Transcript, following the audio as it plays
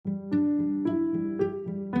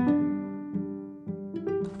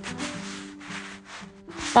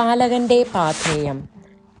പാലകന്റെ പാഥേയം.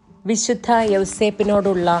 വിശുദ്ധ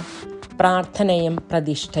യൗസേപ്പിനോടുള്ള പ്രാർത്ഥനയും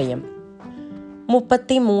പ്രതിഷ്ഠയും.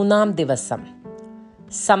 33-ാം ദിവസം,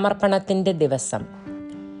 സമർപ്പണത്തിൻ്റെ ദിവസം.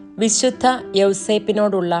 വിശുദ്ധ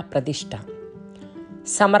യൗസേപ്പിനോടുള്ള പ്രതിഷ്ഠ.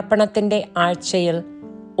 സമർപ്പണത്തിൻ്റെ ആഴ്ചയിൽ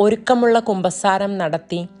ഒരുക്കമുള്ള കുമ്പസാരം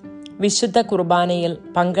നടത്തി വിശുദ്ധ കുർബാനയിൽ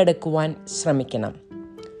പങ്കെടുക്കുവാൻ ശ്രമിക്കണം.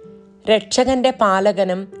 രക്ഷകന്റെ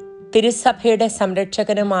പാലകനും തിരുസഭയുടെ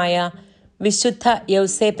സംരക്ഷകനുമായ വിശുദ്ധ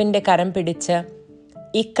യൗസേപ്പിൻ്റെ കരം പിടിച്ച്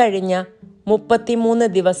ഇക്കഴിഞ്ഞ 33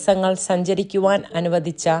 ദിവസങ്ങൾ സഞ്ചരിക്കുവാൻ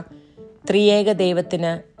അനുവദിച്ച ത്രിയേക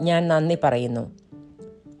ദൈവത്തിന് ഞാൻ നന്ദി പറയുന്നു.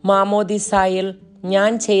 മാമോദിസായിൽ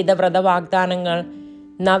ഞാൻ ചെയ്ത വ്രതവാഗ്ദാനങ്ങൾ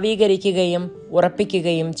നവീകരിക്കുകയും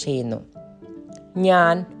ഉറപ്പിക്കുകയും ചെയ്യുന്നു.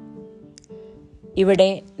 ഞാൻ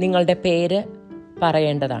ഇവിടെ നിങ്ങളുടെ പേര്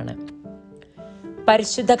പറയേണ്ടതാണ്.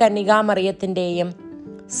 പരിശുദ്ധ കന്യകാമറിയത്തിൻ്റെയും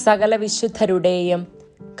സകല വിശുദ്ധരുടെയും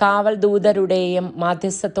കാവൽ ദൂതരുടെയും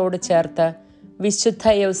മാധ്യസ്ഥത്തോട് ചേർത്ത് വിശുദ്ധ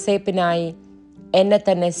യൗസേപ്പിനായി എന്നെ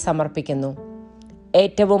തന്നെ സമർപ്പിക്കുന്നു.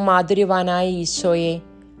 ഏറ്റവും മാധുര്യവാനായ ഈശോയെ,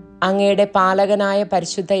 അങ്ങയുടെ പാലകനായ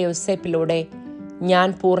പരിശുദ്ധ യൗസേപ്പിലൂടെ ഞാൻ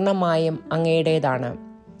പൂർണ്ണമായും അങ്ങയുടേതാണ്.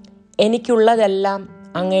 എനിക്കുള്ളതെല്ലാം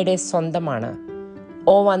അങ്ങയുടെ സ്വന്തമാണ്.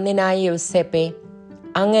 ഓ വന്ദിനായ യൗസേപ്പേ,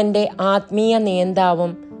 അങ്ങൻ്റെ ആത്മീയ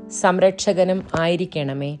നിയന്താവും സംരക്ഷകനും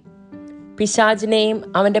ആയിരിക്കണമേ. പിശാചിനെയും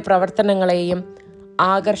അവൻ്റെ പ്രവർത്തനങ്ങളെയും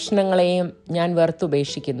ആകർഷണങ്ങളെയും ഞാൻ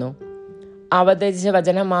വെറുത്തുപേക്ഷിക്കുന്നു. അവതരിച്ച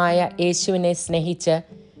വചനമായ യേശുവിനെ സ്നേഹിച്ച്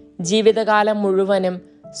ജീവിതകാലം മുഴുവനും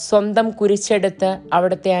സ്വന്തം കുരിശെടുത്ത്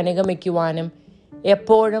അവിടുത്തെ അനുഗമിക്കുവാനും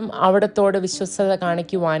എപ്പോഴും അവിടുത്തോട് വിശ്വസ്തത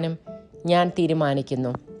കാണിക്കുവാനും ഞാൻ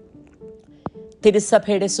തീരുമാനിക്കുന്നു.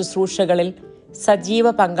 തിരുസഭയുടെ ശുശ്രൂഷകളിൽ സജീവ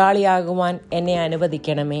പങ്കാളിയാകുവാൻ എന്നെ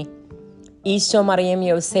അനുവദിക്കണമേ. ഈശോ മറിയം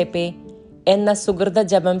യൗസേപ്പേ എന്ന സുഹൃത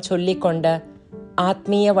ജപം ചൊല്ലിക്കൊണ്ട്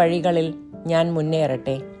ആത്മീയ വഴികളിൽ ഞാൻ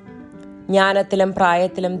മുന്നേറട്ടെ. ജ്ഞാനത്തിലും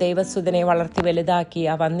പ്രായത്തിലും ദൈവസുതനെ വളർത്തി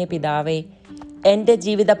വലുതാക്കിയ വന്യപിതാവേ, എൻ്റെ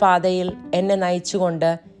ജീവിതപാതയിൽ എന്നെ നയിച്ചുകൊണ്ട്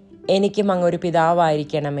എനിക്കും അങ്ങൊരു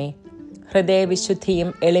പിതാവായിരിക്കണമേ. ഹൃദയവിശുദ്ധിയും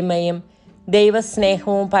എളിമയും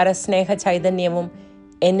ദൈവസ്നേഹവും പരസ്നേഹ ചൈതന്യവും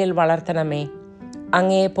എന്നിൽ വളർത്തണമേ.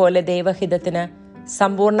 അങ്ങയെപ്പോലെ ദൈവഹിതത്തിന്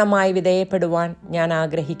സമ്പൂർണമായി വിധേയപ്പെടുവാൻ ഞാൻ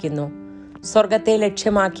ആഗ്രഹിക്കുന്നു. സ്വർഗത്തെ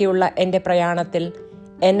ലക്ഷ്യമാക്കിയുള്ള എൻ്റെ പ്രയാണത്തിൽ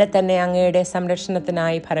എന്നെ തന്നെ അങ്ങയുടെ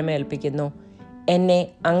സംരക്ഷണത്തിനായി ഭരമേൽപ്പിക്കുന്നു. എന്നെ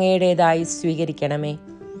അങ്ങയുടേതായി സ്വീകരിക്കണമേ.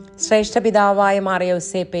 ശ്രേഷ്ഠ പിതാവായ മാർ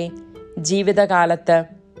യൗസേപ്പേ, ജീവിതകാലത്ത്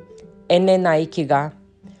എന്നെ നയിക്കുക.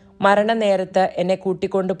 മരണനേരത്ത് എന്നെ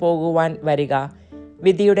കൂട്ടിക്കൊണ്ടു പോകുവാൻ വരിക.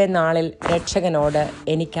 വിധിയുടെ നാളിൽ രക്ഷകനോട്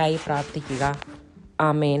എനിക്കായി പ്രാർത്ഥിക്കുക.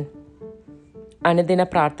 ആമേൻ. അനുദിന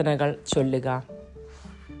പ്രാർത്ഥനകൾ ചൊല്ലുക.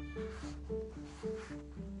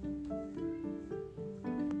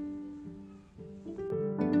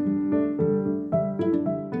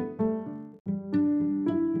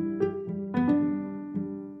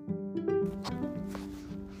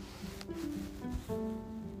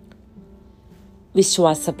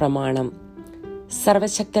 വിശ്വാസ പ്രമാണം.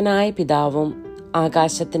 സർവശക്തനായ പിതാവും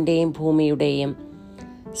ആകാശത്തിൻ്റെയും ഭൂമിയുടെയും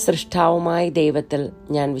സൃഷ്ടാവുമായ ദൈവത്തിൽ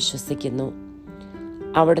ഞാൻ വിശ്വസിക്കുന്നു.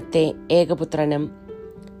 അവിടുത്തെ ഏകപുത്രനും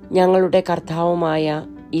ഞങ്ങളുടെ കർത്താവുമായ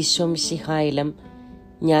ഈശോ മിശിഹായിലും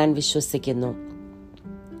ഞാൻ വിശ്വസിക്കുന്നു.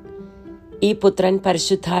 ഈ പുത്രൻ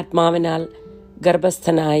പരിശുദ്ധാത്മാവിനാൽ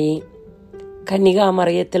ഗർഭസ്ഥനായി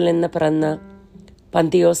കന്യകാമറിയത്തിൽ നിന്ന് പിറന്ന്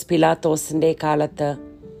പന്തിയോസ് പിലാത്തോസിൻ്റെ കാലത്ത്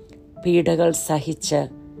പീഡകൾ സഹിച്ച്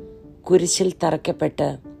കുരിശിൽ തറയ്ക്കപ്പെട്ട്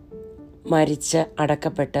മരിച്ച്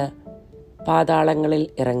അടക്കപ്പെട്ട് പാതാളങ്ങളിൽ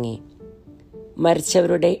ഇറങ്ങി.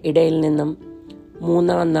 മരിച്ചവരുടെ ഇടയിൽ നിന്നും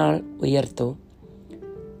 3-ാം നാൾ ഉയർത്തു.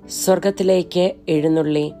 സ്വർഗത്തിലേക്ക്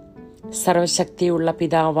എഴുന്നള്ളി സർവശക്തിയുള്ള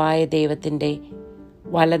പിതാവായ ദൈവത്തിൻ്റെ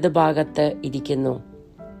വലതുഭാഗത്ത് ഇരിക്കുന്നു.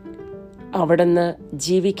 അവിടുന്ന്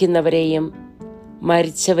ജീവിക്കുന്നവരെയും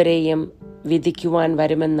മരിച്ചവരെയും വിധിക്കുവാൻ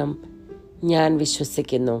വരുമെന്നും ഞാൻ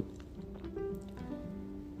വിശ്വസിക്കുന്നു.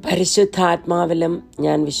 പരിശുദ്ധാത്മാവിലും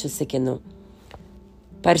ഞാൻ വിശ്വസിക്കുന്നു.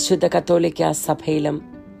 പരിശുദ്ധ കത്തോലിക്ക സഭയിലും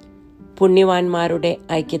പുണ്യവാന്മാരുടെ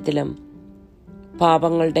ഐക്യത്തിലും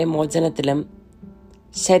പാപങ്ങളുടെ മോചനത്തിലും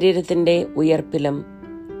ശരീരത്തിൻ്റെ ഉയർപ്പിലും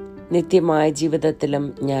നിത്യമായ ജീവിതത്തിലും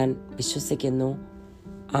ഞാൻ വിശ്വസിക്കുന്നു.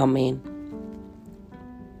 ആമേൻ.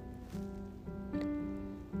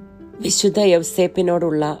 വിശുദ്ധ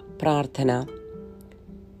യൗസേപ്പിനോടുള്ള പ്രാർത്ഥന.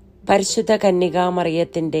 പരിശുദ്ധ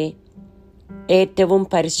കന്യകാമറിയത്തിൻ്റെ ഏറ്റവും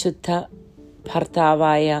പരിശുദ്ധ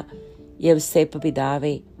ഭർത്താവായ യൗസേപ്പ്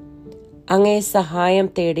പിതാവേ, അങ്ങേ സഹായം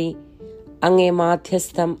തേടി അങ്ങേ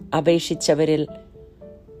മാധ്യസ്ഥം അപേക്ഷിച്ചവരിൽ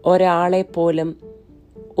ഒരാളെപ്പോലും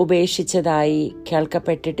ഉപേക്ഷിച്ചതായി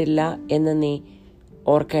കേൾക്കപ്പെട്ടിട്ടില്ല എന്ന് നീ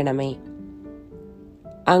ഓർക്കണമേ.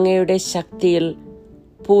 അങ്ങയുടെ ശക്തിയിൽ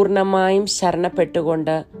പൂർണ്ണമായും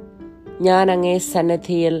ശരണപ്പെട്ടുകൊണ്ട് ഞാൻ അങ്ങേ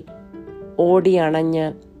സന്നിധിയിൽ ഓടിയണഞ്ഞ്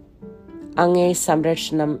അങ്ങേ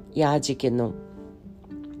സംരക്ഷണം യാചിക്കുന്നു.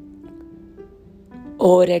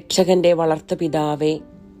 ഓ രക്ഷകന്റെ വളർത്തുപിതാവേ,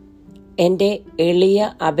 എൻ്റെ എളിയ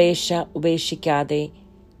അപേക്ഷ ഉപേക്ഷിക്കാതെ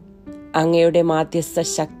അങ്ങയുടെ മാധ്യസ്ഥ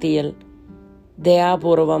ശക്തിയിൽ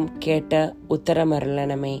ദയാപൂർവം കേട്ട്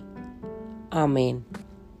ഉത്തരമരുളണമേ. ആമേൻ.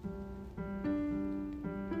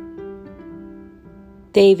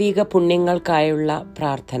 ദൈവിക പുണ്യങ്ങൾക്കായുള്ള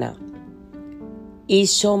പ്രാർത്ഥന.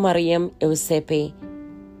 ഈശോ, മറിയം, യൗസേപ്പേ,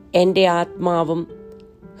 എൻ്റെ ആത്മാവും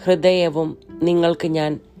ഹൃദയവും നിങ്ങൾക്ക്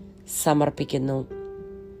ഞാൻ സമർപ്പിക്കുന്നു.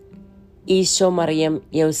 ഈശോ, മറിയം,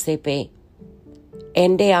 യൗസേപ്പേ,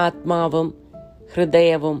 എൻ്റെ ആത്മാവും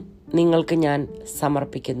ഹൃദയവും നിങ്ങൾക്ക് ഞാൻ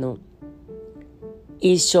സമർപ്പിക്കുന്നു.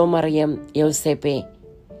 ഈശോ, മറിയം, യൗസേപ്പേ,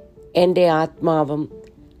 എൻ്റെ ആത്മാവും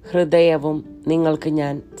ഹൃദയവും നിങ്ങൾക്ക്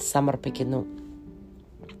ഞാൻ സമർപ്പിക്കുന്നു.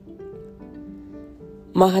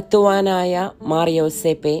 മഹത്വാനായ മാർ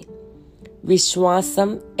യൗസേപ്പേ, വിശ്വാസം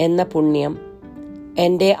എന്ന പുണ്യം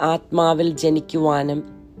എൻ്റെ ആത്മാവിൽ ജനിക്കുവാനും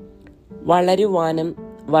വളരുവാനും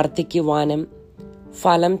വർദ്ധിക്കുവാനും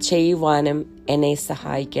ഫലം ചെയ്യുവാനും എന്നെ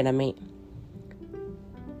സഹായിക്കണമേ.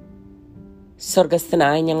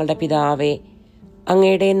 സ്വർഗസ്ഥനായ ഞങ്ങളുടെ പിതാവേ,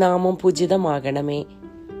 അങ്ങയുടെ നാമം പൂജിതമാകണമേ.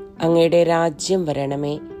 അങ്ങയുടെ രാജ്യം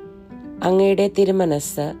വരണമേ. അങ്ങയുടെ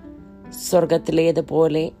തിരുമനസ്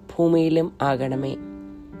സ്വർഗത്തിലേതുപോലെ ഭൂമിയിലും ആകണമേ.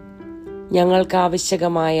 ഞങ്ങൾക്ക്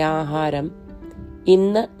ആവശ്യകമായ ആഹാരം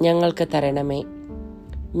ഇന്ന് ഞങ്ങൾക്ക് തരണമേ.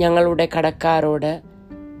 ഞങ്ങളുടെ കടക്കാരോട്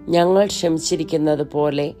ഞങ്ങൾ ക്ഷമിച്ചിരിക്കുന്നത്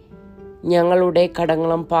പോലെ ഞങ്ങളുടെ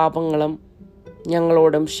കടങ്ങളും പാപങ്ങളും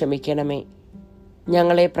ഞങ്ങളോടും ക്ഷമിക്കണമേ.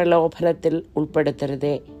 ഞങ്ങളെ പ്രലോഭനത്തിൽ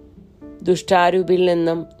ഉൾപ്പെടുത്തരുതേ, ദുഷ്ടാരൂപിയിൽ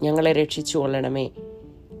നിന്നും ഞങ്ങളെ രക്ഷിച്ചു കൊള്ളണമേ.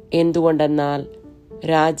 എന്തുകൊണ്ടെന്നാൽ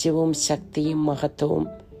രാജ്യവും ശക്തിയും മഹത്വവും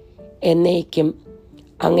എന്നേക്കും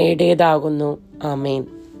അങ്ങയുടേതാകുന്നു. ആമേൻ.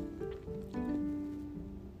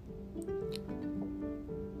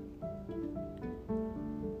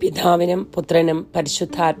 പിതാവിനും പുത്രനും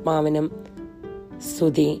പരിശുദ്ധാത്മാവിനും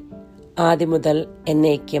സ്തുതി, ആദിമുതൽ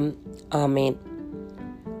എന്നേക്കും. ആമേൻ.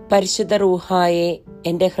 പരിശുദ്ധ റൂഹായെ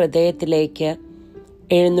എൻ്റെ ഹൃദയത്തിലേക്ക്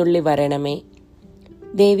എഴുന്നള്ളി വരണമേ.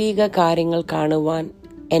 ദൈവിക കാര്യങ്ങൾ കാണുവാൻ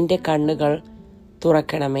എൻ്റെ കണ്ണുകൾ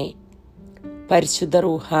തുറക്കണമേ. പരിശുദ്ധ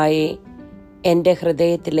റൂഹായെ എൻ്റെ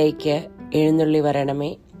ഹൃദയത്തിലേക്ക് എഴുന്നള്ളി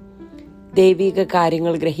വരണമേ. ദൈവിക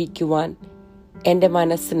കാര്യങ്ങൾ ഗ്രഹിക്കുവാൻ എൻ്റെ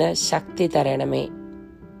മനസ്സിന് ശക്തി തരണമേ.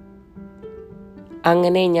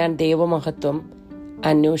 അങ്ങനെ ഞാൻ ദൈവമഹത്വം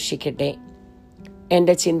അന്വേഷിക്കട്ടെ.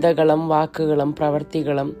 എൻ്റെ ചിന്തകളും വാക്കുകളും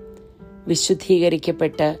പ്രവൃത്തികളും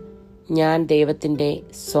വിശുദ്ധീകരിക്കപ്പെട്ട് ഞാൻ ദൈവത്തിൻ്റെ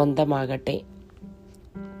സ്വന്തമാകട്ടെ.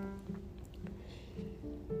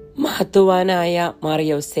 മഹത്വാനായ മാർ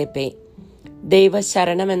യൗസേപ്പേ,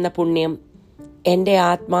 ദൈവശരണം എന്ന പുണ്യം എൻ്റെ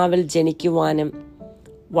ആത്മാവിൽ ജനിക്കുവാനും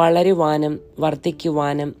വളരുവാനും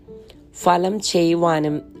വർദ്ധിക്കുവാനും ഫലം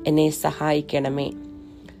ചെയ്യുവാനും എന്നെ സഹായിക്കണമേ.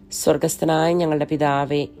 സ്വർഗസ്ഥനായ ഞങ്ങളുടെ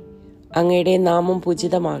പിതാവേ, അങ്ങയുടെ നാമം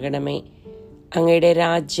പൂജിതമാകണമേ. അങ്ങയുടെ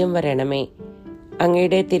രാജ്യം വരണമേ.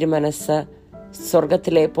 അങ്ങയുടെ തിരുമനസ്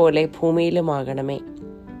സ്വർഗത്തിലെ പോലെ ഭൂമിയിലുമാകണമേ.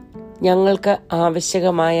 ഞങ്ങൾക്ക്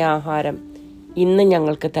ആവശ്യകമായ ആഹാരം ഇന്ന്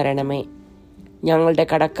ഞങ്ങൾക്ക് തരണമേ. ഞങ്ങളുടെ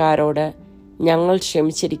കടക്കാരോട് ഞങ്ങൾ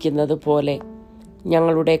ക്ഷമിച്ചിരിക്കുന്നത് പോലെ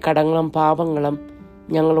ഞങ്ങളുടെ കടങ്ങളും പാപങ്ങളും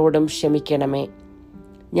ഞങ്ങളോടും ക്ഷമിക്കണമേ.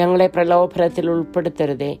 ഞങ്ങളെ പ്രലോഭനത്തിൽ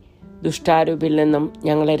ഉൾപ്പെടുത്തരുതേ, ദുഷ്ടാരൂപിൽ നിന്നും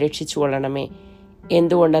ഞങ്ങളെ രക്ഷിച്ചു കൊള്ളണമേ.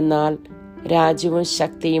 എന്തുകൊണ്ടെന്നാൽ രാജ്യവും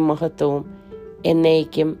ശക്തിയും മഹത്വവും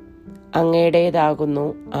എന്നേക്കും അങ്ങയുടേതാകുന്നു.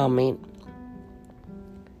 ആമേൻ.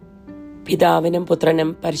 പിതാവിനും പുത്രനും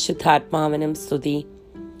പരിശുദ്ധാത്മാവിനും സ്തുതി,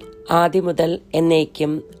 ആദിമുതൽ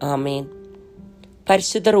എന്നേക്കും. ആമേൻ.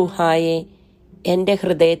 പരിശുദ്ധ റൂഹായെ എൻ്റെ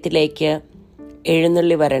ഹൃദയത്തിലേക്ക്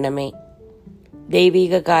എഴുന്നള്ളി വരണമേ.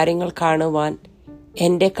 ദൈവിക കാര്യങ്ങൾ കാണുവാൻ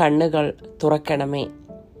എൻ്റെ കണ്ണുകൾ തുറക്കണമേ.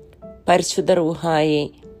 പരിശുദ്ധ റൂഹായെ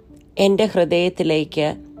എൻ്റെ ഹൃദയത്തിലേക്ക്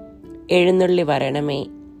എഴുന്നള്ളി വരണമേ.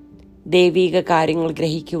 ദൈവിക കാര്യങ്ങൾ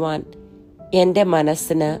ഗ്രഹിക്കുവാൻ എൻ്റെ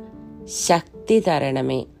മനസ്സിന് ശക്തി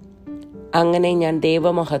തരണമേ. അങ്ങനെ ഞാൻ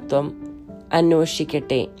ദൈവമഹത്വം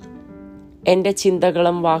അന്വേഷിക്കട്ടെ. എൻ്റെ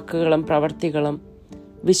ചിന്തകളും വാക്കുകളും പ്രവൃത്തികളും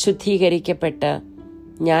വിശുദ്ധീകരിക്കപ്പെട്ട്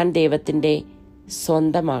ഞാൻ ദൈവത്തിൻ്റെ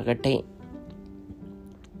സ്വന്തമാകട്ടെ.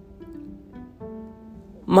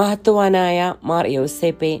 മഹത്വാനായ മാർ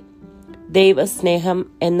യൗസേപ്പേ, ദൈവസ്നേഹം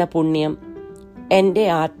എന്ന പുണ്യം എൻ്റെ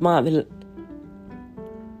ആത്മാവിൽ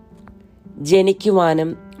ജനിക്കുവാനും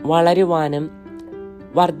വളരുവാനും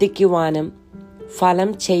വർദ്ധിക്കുവാനും ഫലം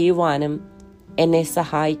ചെയ്യുവാനും എന്നെ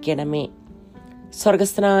സഹായിക്കണമേ.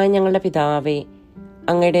 സ്വർഗസ്ഥനായ ഞങ്ങളുടെ പിതാവേ,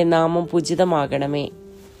 അങ്ങയുടെ നാമം പൂജിതമാകണമേ.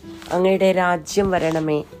 അങ്ങയുടെ രാജ്യം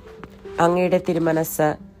വരണമേ. അങ്ങയുടെ തിരുമനസ്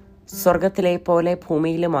സ്വർഗത്തിലെ പോലെ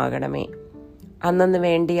ഭൂമിയിലുമാകണമേ. അന്നന്ന്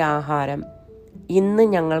വേണ്ടിയ ആഹാരം ഇന്ന്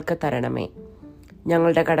ഞങ്ങൾക്ക് തരണമേ.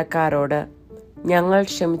 ഞങ്ങളുടെ കടക്കാരോട് ഞങ്ങൾ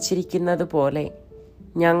ക്ഷമിച്ചിരിക്കുന്നത് പോലെ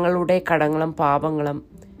ഞങ്ങളുടെ കടങ്ങളും പാപങ്ങളും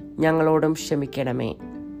ഞങ്ങളോടും ക്ഷമിക്കണമേ.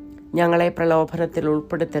 ഞങ്ങളെ പ്രലോഭനത്തിൽ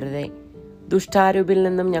ഉൾപ്പെടുത്തരുതേ, ദുഷ്ടാരൂപിൽ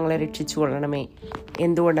നിന്നും ഞങ്ങളെ രക്ഷിച്ചു കൊള്ളണമേ.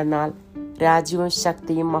 എന്തുകൊണ്ടെന്നാൽ രാജ്യവും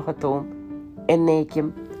ശക്തിയും മഹത്വവും എന്നേക്കും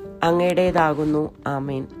അങ്ങയുടേതാകുന്നു.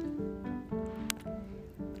 ആമേൻ.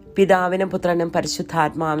 പിതാവിനും പുത്രനും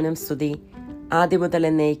പരിശുദ്ധാത്മാവിനും സ്തുതി, ആദിമുതൽ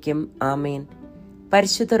എന്നേക്കും. ആമേൻ.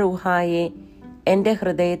 പരിശുദ്ധ റൂഹായെ എൻ്റെ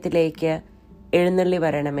ഹൃദയത്തിലേക്ക് എഴുന്നള്ളി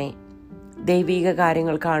വരണമേ. ദൈവിക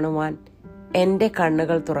കാര്യങ്ങൾ കാണുവാൻ എൻ്റെ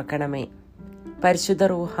കണ്ണുകൾ തുറക്കണമേ. പരിശുദ്ധ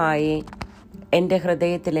റൂഹായെ എൻ്റെ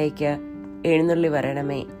ഹൃദയത്തിലേക്ക് എഴുന്നള്ളി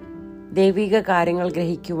വരണമേ. ദൈവിക കാര്യങ്ങൾ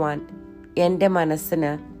ഗ്രഹിക്കുവാൻ എൻ്റെ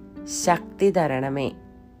മനസ്സിന് ശക്തി തരണമേ.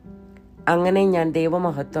 അങ്ങനെ ഞാൻ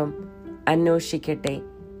ദൈവമഹത്വം അന്വേഷിക്കട്ടെ.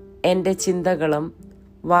 എൻ്റെ ചിന്തകളും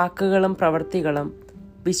വാക്കുകളും പ്രവൃത്തികളും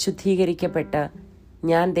വിശുദ്ധീകരിക്കപ്പെട്ട്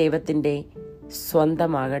ഞാൻ ദൈവത്തിൻ്റെ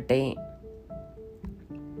സ്വന്തമാകട്ടെ.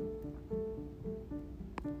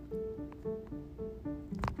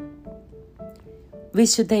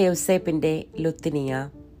 വിശുദ്ധ യൗസേപ്പിൻ്റെ ലുത്തിനിയ.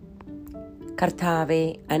 കർത്താവെ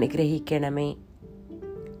അനുഗ്രഹിക്കണമേ.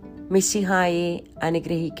 മിശിഹായെ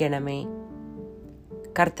അനുഗ്രഹിക്കണമേ.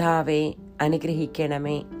 കർത്താവെ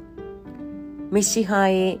അനുഗ്രഹിക്കണമേ.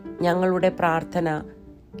 മിശിഹായെ ഞങ്ങളുടെ പ്രാർത്ഥന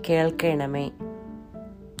കേൾക്കണമേ.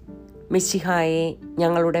 മിശിഹായെ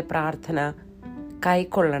ഞങ്ങളുടെ പ്രാർത്ഥന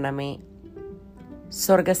കൈക്കൊള്ളണമേ.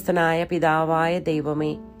 സ്വർഗസ്ഥനായ പിതാവായ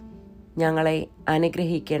ദൈവമേ, ഞങ്ങളെ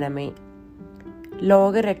അനുഗ്രഹിക്കണമേ.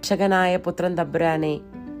 ലോകരക്ഷകനായ പുത്രൻ തമ്പുരാനെ,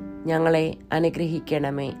 ഞങ്ങളെ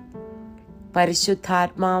അനുഗ്രഹിക്കണമേ.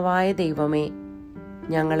 പരിശുദ്ധാത്മാവായ ദൈവമേ,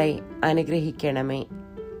 ഞങ്ങളെ അനുഗ്രഹിക്കണമേ.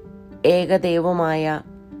 ഏകദൈവമായ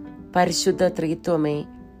പരിശുദ്ധ ത്രിത്വമേ,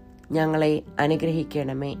 ഞങ്ങളെ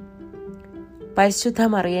അനുഗ്രഹിക്കണമേ. പരിശുദ്ധ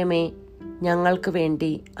മറിയമേ, ഞങ്ങൾക്ക്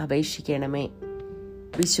വേണ്ടി അപേക്ഷിക്കണമേ.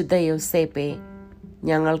 വിശുദ്ധ യൗസേപ്പേ,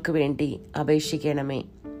 ഞങ്ങൾക്ക് വേണ്ടി അപേക്ഷിക്കണമേ.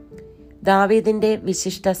 ദാവീദിന്റെ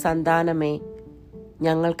വിശിഷ്ട സന്താനമേ,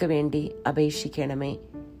 ഞങ്ങൾക്ക് വേണ്ടി അപേക്ഷിക്കണമേ.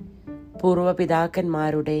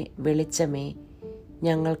 പൂർവപിതാക്കന്മാരുടെ വെളിച്ചമേ,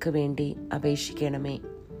 ഞങ്ങൾക്ക് വേണ്ടി അപേക്ഷിക്കണമേ.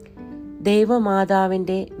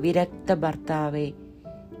 ദൈവമാതാവിൻ്റെ വിരക്ത ഭർത്താവേ,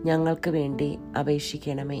 ഞങ്ങൾക്ക് വേണ്ടി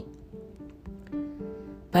അപേക്ഷിക്കണമേ.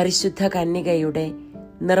 പരിശുദ്ധ കന്യകയുടെ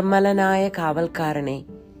നിർമ്മലനായ കാവൽക്കാരനെ,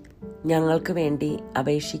 ഞങ്ങൾക്ക് വേണ്ടി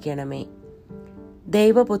അപേക്ഷിക്കണമേ.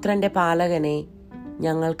 ദൈവപുത്രന്റെ പാലകനെ,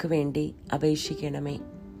 ഞങ്ങൾക്ക് വേണ്ടി അപേക്ഷിക്കണമേ.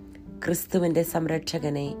 ക്രിസ്തുവിന്റെ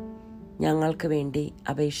സംരക്ഷകനെ, ഞങ്ങൾക്ക് വേണ്ടി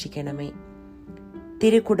അപേക്ഷിക്കണമേ.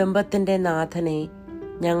 തിരുകുടുംബത്തിന്റെ നാഥനെ,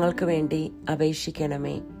 ഞങ്ങൾക്ക് വേണ്ടി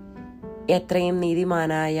അപേക്ഷിക്കണമേ. എത്രയും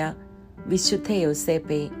നീതിമാനായ വിശുദ്ധ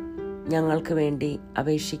യൗസേപ്പേ, ഞങ്ങൾക്ക് വേണ്ടി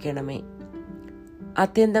അപേക്ഷിക്കണമേ.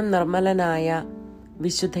 അത്യന്തം നിർമ്മലനായ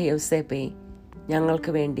വിശുദ്ധ യൗസേപ്പേ,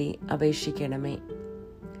 ഞങ്ങൾക്ക് വേണ്ടി അപേക്ഷിക്കണമേ.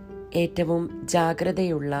 ഏറ്റവും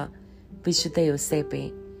ജാഗ്രതയുള്ള വിശുദ്ധ യൗസേപ്പേ,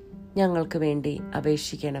 ഞങ്ങൾക്ക് വേണ്ടി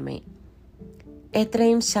അപേക്ഷിക്കണമേ.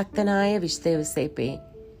 എത്രയും ശക്തനായ വിശുദ്ധ യൗസേപ്പേ,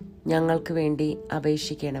 ഞങ്ങൾക്ക് വേണ്ടി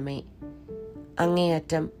അപേക്ഷിക്കണമേ.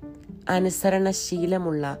 അങ്ങേയറ്റം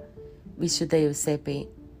അനുസരണശീലമുള്ള വിശുദ്ധ യൗസേപ്പേ,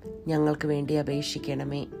 ഞങ്ങൾക്ക് വേണ്ടി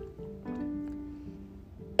അപേക്ഷിക്കണമേ.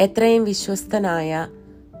 എത്രയും വിശ്വസ്തനായ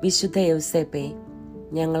വിശുദ്ധ യൗസേപ്പേ,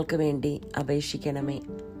 ഞങ്ങൾക്ക് വേണ്ടി അപേക്ഷിക്കണമേ.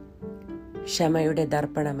 ക്ഷമയുടെ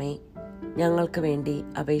ദർപ്പണമേ, ഞങ്ങൾക്ക് വേണ്ടി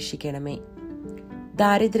അപേക്ഷിക്കണമേ.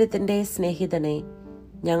 ദാരിദ്ര്യത്തിന്റെ സ്നേഹിതനെ,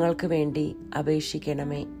 ഞങ്ങൾക്ക് വേണ്ടി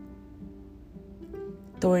അപേക്ഷിക്കണമേ.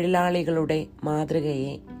 തൊഴിലാളികളുടെ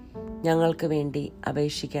മാതൃകയെ, ഞങ്ങൾക്ക് വേണ്ടി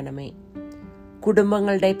അപേക്ഷിക്കണമേ.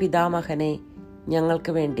 കുടുംബങ്ങളുടെ പിതാമഹനെ,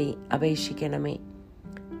 ഞങ്ങൾക്ക് വേണ്ടി അപേക്ഷിക്കണമേ.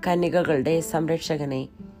 കന്യകകളുടെ സംരക്ഷകനെ,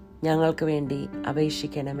 ഞങ്ങൾക്ക് വേണ്ടി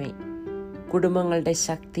അപേക്ഷിക്കണമേ. കുടുംബങ്ങളുടെ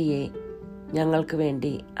ശക്തിയെ, ഞങ്ങൾക്ക്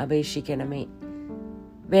വേണ്ടി അപേക്ഷിക്കണമേ.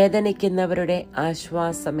 വേദനിക്കുന്നവരുടെ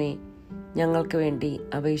ആശ്വാസമേ, ഞങ്ങൾക്ക് വേണ്ടി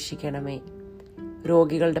അപേക്ഷിക്കണമേ.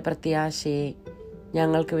 രോഗികളുടെ പ്രത്യാശയെ,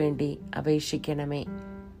 ഞങ്ങൾക്ക് വേണ്ടി അപേക്ഷിക്കണമേ.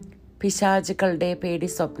 പിശാചുക്കളുടെ പേടി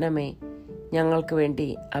സ്വപ്നമേ, ഞങ്ങൾക്ക് വേണ്ടി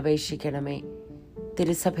അപേക്ഷിക്കണമേ.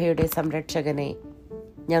 തിരുസഭയുടെ സംരക്ഷകനെ,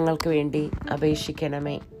 ഞങ്ങൾക്ക് വേണ്ടി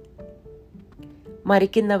അപേക്ഷിക്കണമേ.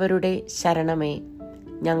 മരിക്കുന്നവരുടെ ശരണമേ,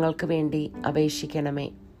 ഞങ്ങൾക്ക് വേണ്ടി അപേക്ഷിക്കണമേ.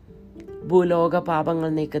 ഭൂലോക പാപങ്ങൾ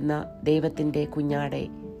നീക്കുന്ന ദൈവത്തിൻ്റെ കുഞ്ഞാടെ,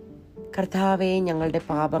 കർത്താവേ, ഞങ്ങളുടെ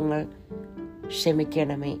പാപങ്ങൾ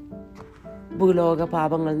ക്ഷമിക്കണമേ. ഭൂലോക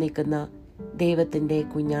പാപങ്ങൾ നീക്കുന്ന ദൈവത്തിൻ്റെ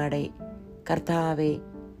കുഞ്ഞാടെ, കർത്താവേ,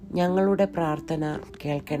 ഞങ്ങളുടെ പ്രാർത്ഥന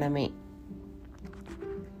കേൾക്കണമേ.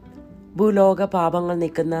 ഭൂലോക പാപങ്ങൾ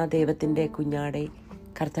നീക്കുന്ന ദൈവത്തിൻ്റെ കുഞ്ഞാടെ,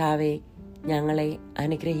 കർത്താവേ, ഞങ്ങളെ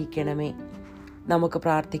അനുഗ്രഹിക്കണമേ. നമുക്ക്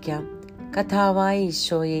പ്രാർത്ഥിക്കാം. കർത്താവായ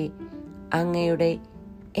ഈശോയെ, അങ്ങയുടെ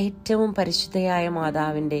ഏറ്റവും പരിശുദ്ധയായ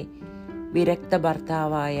മാതാവിൻ്റെ വിരക്ത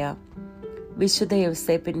ഭർത്താവായ വിശുദ്ധ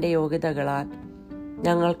യൗസേപ്പിൻ്റെ യോഗ്യതകളാൽ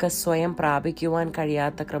ഞങ്ങൾക്ക് സ്വയം പ്രാപിക്കുവാൻ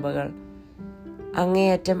കഴിയാത്ത കൃപകൾ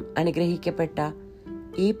അങ്ങേയറ്റം അനുഗ്രഹിക്കപ്പെട്ട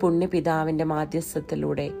ഈ പുണ്യപിതാവിൻ്റെ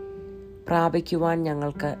മാധ്യസ്ഥത്തിലൂടെ പ്രാപിക്കുവാൻ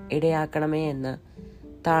ഞങ്ങൾക്ക് ഇടയാക്കണമേ എന്ന്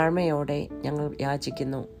താഴ്മയോടെ ഞങ്ങൾ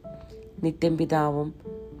യാചിക്കുന്നു. നിത്യം പിതാവും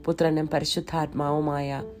പുത്രനും പരിശുദ്ധാത്മാവുമായ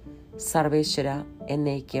സർവേശ്വര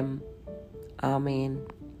എന്നേക്കും. ആമേൻ.